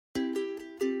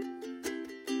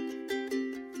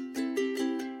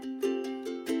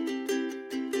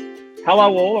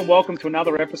Hello all and welcome to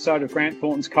another episode of Grant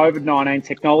Thornton's COVID-19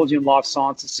 Technology and Life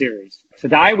Sciences series.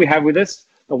 Today we have with us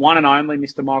the one and only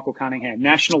Mr. Michael Cunningham,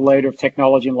 National Leader of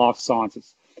Technology and Life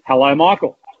Sciences. Hello,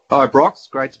 Michael. Hi, Brock. It's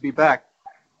great to be back.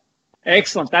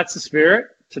 Excellent. That's the spirit.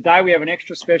 Today we have an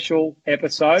extra special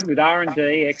episode with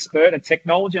R&D expert and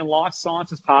Technology and Life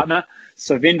Sciences partner,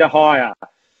 Sukvinder Heyer,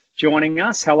 joining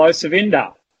us. Hello,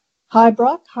 Sukvinder. Hi,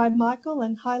 Brock. Hi, Michael.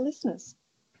 And hi, listeners.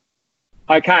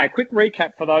 Okay, a quick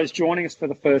recap for those joining us for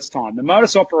the first time. The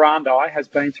modus operandi has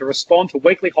been to respond to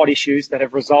weekly hot issues that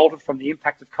have resulted from the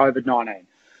impact of COVID-19.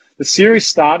 The series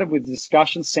started with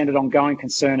discussions centred on going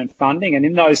concern and funding, and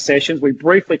in those sessions we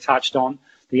briefly touched on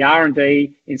the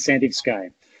R&D incentive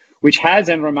scheme, which has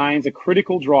and remains a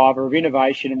critical driver of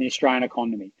innovation in the Australian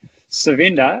economy.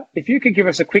 Sukvinder, if you could give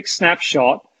us a quick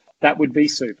snapshot, that would be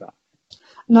super.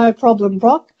 No problem,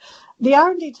 Brock. The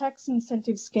R&D tax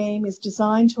incentive scheme is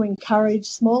designed to encourage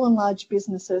small and large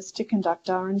businesses to conduct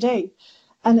R&D,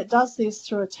 and it does this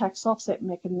through a tax offset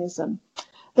mechanism.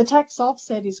 The tax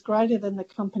offset is greater than the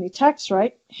company tax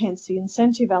rate, hence the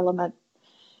incentive element.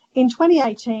 In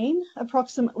 2018,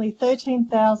 approximately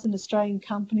 13,000 Australian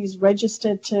companies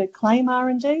registered to claim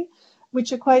R&D, which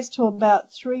equates to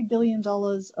about $3 billion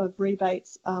of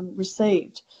rebates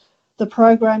received. The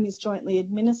program is jointly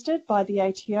administered by the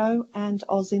ATO and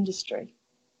AusIndustry.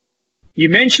 You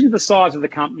mentioned the size of the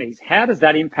companies. How does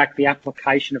that impact the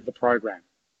application of the program?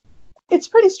 It's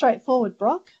pretty straightforward,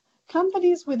 Brock.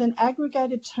 Companies with an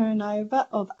aggregated turnover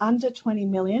of under 20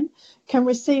 million can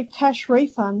receive cash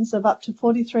refunds of up to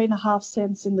 43.5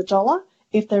 cents in the dollar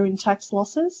if they're in tax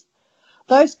losses.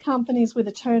 Those companies with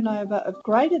a turnover of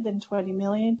greater than 20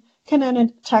 million can earn a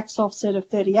tax offset of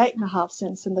 38.5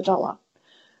 cents in the dollar.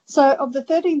 So of the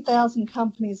 13,000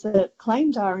 companies that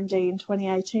claimed R&D in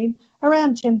 2018,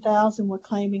 around 10,000 were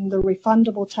claiming the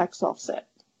refundable tax offset.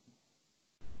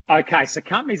 Okay, so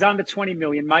companies under 20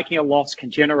 million making a loss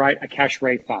can generate a cash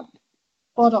refund.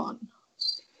 Spot on.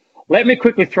 Let me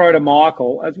quickly throw to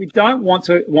Michael, as we don't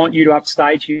want you to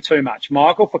upstage you too much.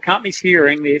 Michael, for companies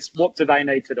hearing this, what do they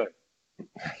need to do?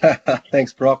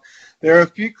 Thanks, Brock. There are a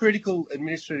few critical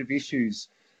administrative issues.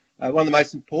 One of the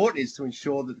most important is to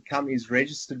ensure that the company is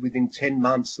registered within 10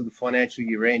 months of the financial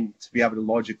year end to be able to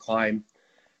lodge a claim.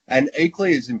 And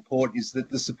equally as important is that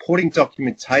the supporting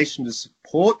documentation to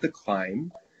support the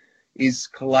claim is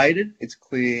collated, it's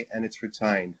clear, and it's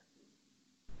retained.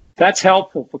 That's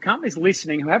helpful for companies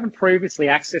listening who haven't previously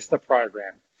accessed the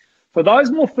program. For those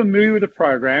more familiar with the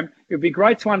program, it would be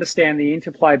great to understand the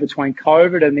interplay between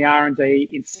COVID and the R&D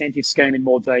incentive scheme in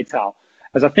more detail,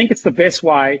 as I think it's the best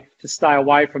way to stay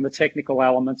away from the technical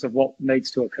elements of what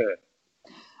needs to occur.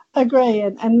 Agree,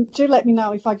 and do let me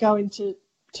know if I go into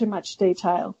too much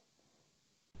detail.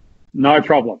 No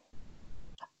problem.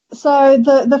 So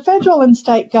the federal and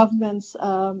state governments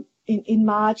in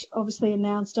March obviously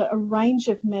announced a range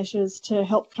of measures to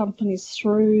help companies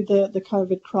through the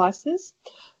COVID crisis.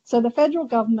 So the federal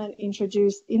government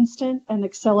introduced instant and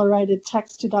accelerated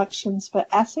tax deductions for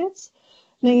assets.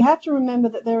 Now you have to remember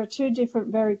that there are two different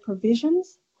varied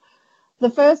provisions. The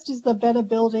first is the Better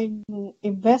Building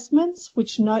Investments,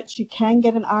 which notes you can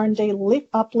get an R&D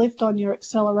uplift on your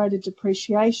accelerated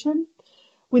depreciation.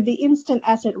 With the instant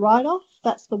asset write-off,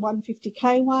 that's the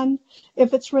 150K one.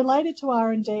 If it's related to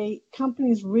R&D,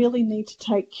 companies really need to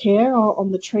take care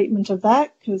on the treatment of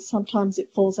that, because sometimes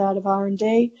it falls out of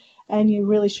R&D and you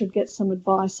really should get some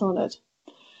advice on it.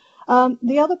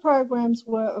 The other programs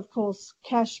were, of course,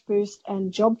 Cash Boost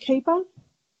and JobKeeper.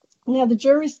 Now, the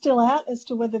jury's still out as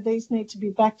to whether these need to be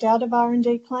backed out of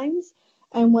R&D claims,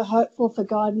 and we're hopeful for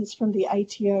guidance from the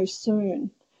ATO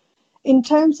soon. In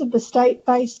terms of the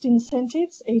state-based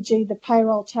incentives, e.g. the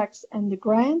payroll tax and the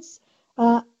grants,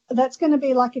 that's going to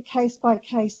be like a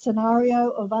case-by-case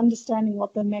scenario of understanding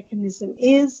what the mechanism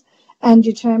is and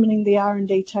determining the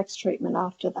R&D tax treatment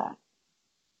after that.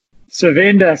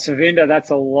 Sukvinder,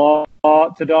 that's a lot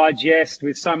to digest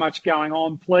with so much going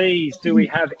on. Please, do we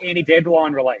have any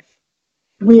deadline relief?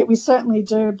 We certainly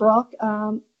do, Brock.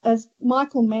 As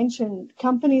Michael mentioned,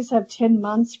 companies have 10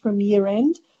 months from year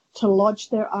end to lodge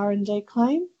their R&D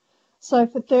claim. So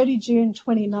for 30 June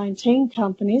 2019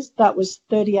 companies, that was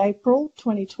 30 April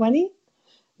 2020.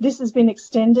 This has been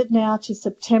extended now to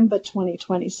September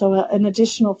 2020, so an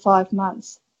additional 5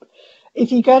 months.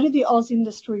 If you go to the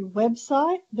AusIndustry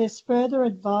website, there's further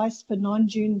advice for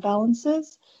non-June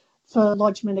balances for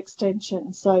lodgement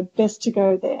extension, so best to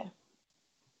go there.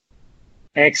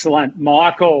 Excellent.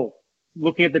 Michael,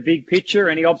 looking at the big picture,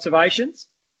 any observations?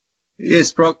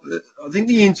 Yes, Brock, I think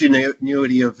the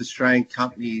ingenuity of Australian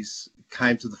companies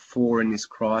came to the fore in this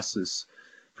crisis.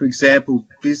 For example,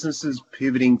 businesses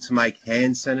pivoting to make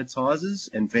hand sanitizers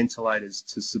and ventilators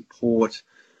to support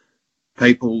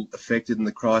people affected in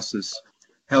the crisis.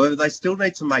 However, they still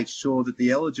need to make sure that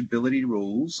the eligibility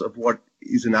rules of what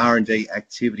is an R&D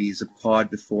activity is applied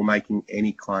before making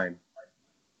any claim.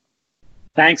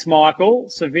 Thanks, Michael.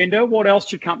 Sukvinder, what else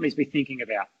should companies be thinking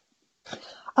about?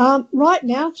 Right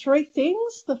now, three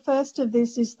things. The first of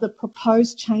this is the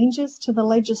proposed changes to the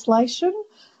legislation.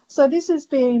 So this has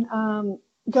been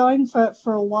going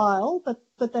for a while,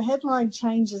 but the headline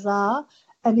changes are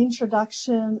an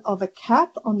introduction of a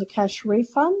cap on the cash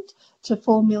refund to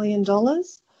 $4 million.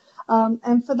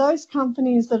 And for those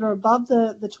companies that are above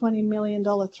the $20 million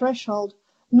threshold,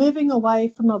 moving away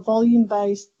from a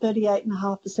volume-based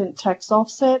 38.5% tax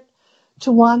offset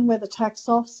to one where the tax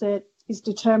offset is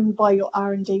determined by your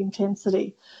R&D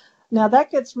intensity. Now,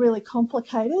 that gets really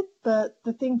complicated, but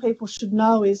the thing people should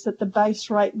know is that the base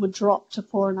rate would drop to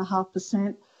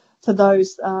 4.5% for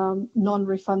those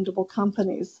non-refundable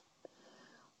companies.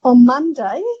 On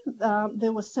Monday,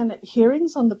 there were Senate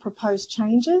hearings on the proposed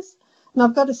changes. And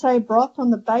I've got to say, Brock, on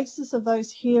the basis of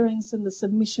those hearings and the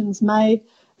submissions made,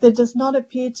 there does not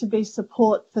appear to be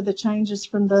support for the changes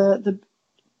from the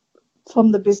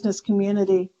business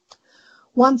community.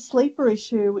 One sleeper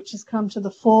issue which has come to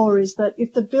the fore is that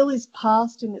if the bill is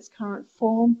passed in its current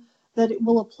form, that it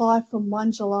will apply from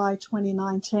 1 July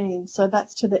 2019. So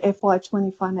that's to the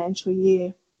FY20 financial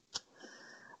year.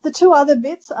 The two other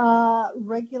bits are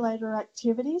regulator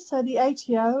activity. So the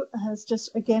ATO has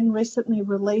just again recently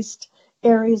released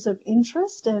areas of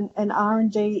interest, and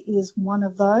R&D is one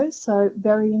of those. So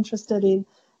very interested in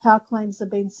how claims are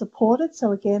being supported.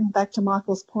 So again, back to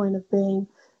Michael's point of being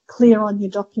clear on your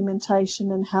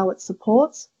documentation and how it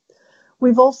supports.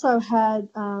 We've also had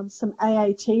some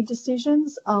AAT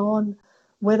decisions on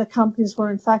whether companies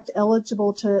were in fact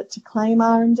eligible to claim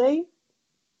R&D.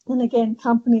 And again,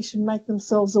 companies should make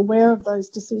themselves aware of those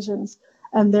decisions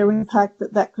and their impact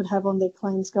that could have on their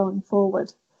claims going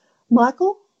forward.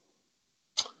 Michael?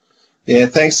 Yeah,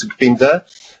 thanks, Sukvinder.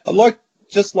 I'd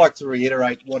just like to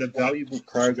reiterate what a valuable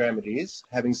program it is,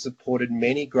 having supported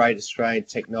many great Australian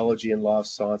technology and life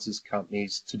sciences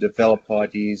companies to develop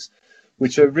ideas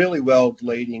which are really world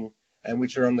leading and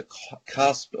which are on the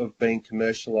cusp of being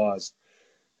commercialised.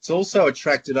 It's also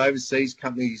attracted overseas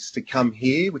companies to come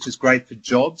here, which is great for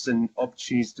jobs and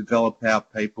opportunities to develop our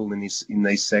people in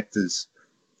these sectors.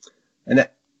 And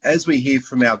as we hear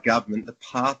from our government, the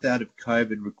path out of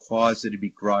COVID requires there to be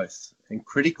growth. And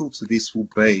critical to this will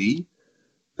be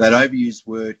that overused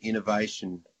word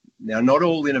innovation. Now, not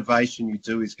all innovation you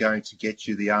do is going to get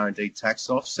you the R&D tax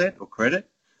offset or credit,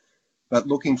 but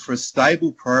looking for a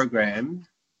stable program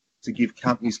to give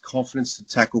companies confidence to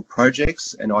tackle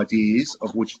projects and ideas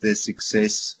of which their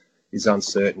success is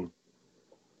uncertain.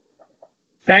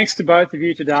 Thanks to both of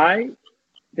you today.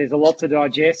 There's a lot to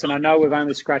digest, and I know we've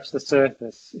only scratched the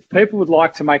surface. If people would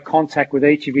like to make contact with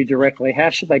each of you directly,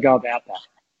 how should they go about that?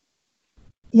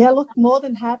 Yeah, look, more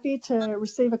than happy to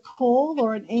receive a call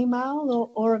or an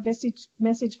email or a message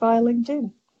via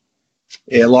LinkedIn.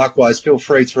 Yeah, likewise, feel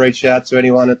free to reach out to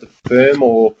anyone at the firm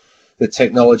or the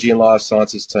technology and life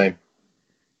sciences team.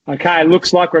 Okay,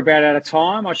 looks like we're about out of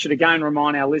time. I should again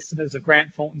remind our listeners of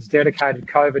Grant Thornton's dedicated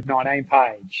COVID-19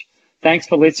 page. Thanks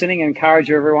for listening, and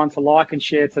encourage everyone to like and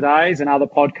share today's and other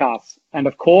podcasts. And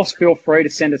of course, feel free to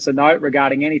send us a note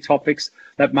regarding any topics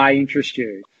that may interest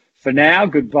you. For now,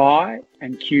 goodbye,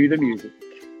 and cue the music.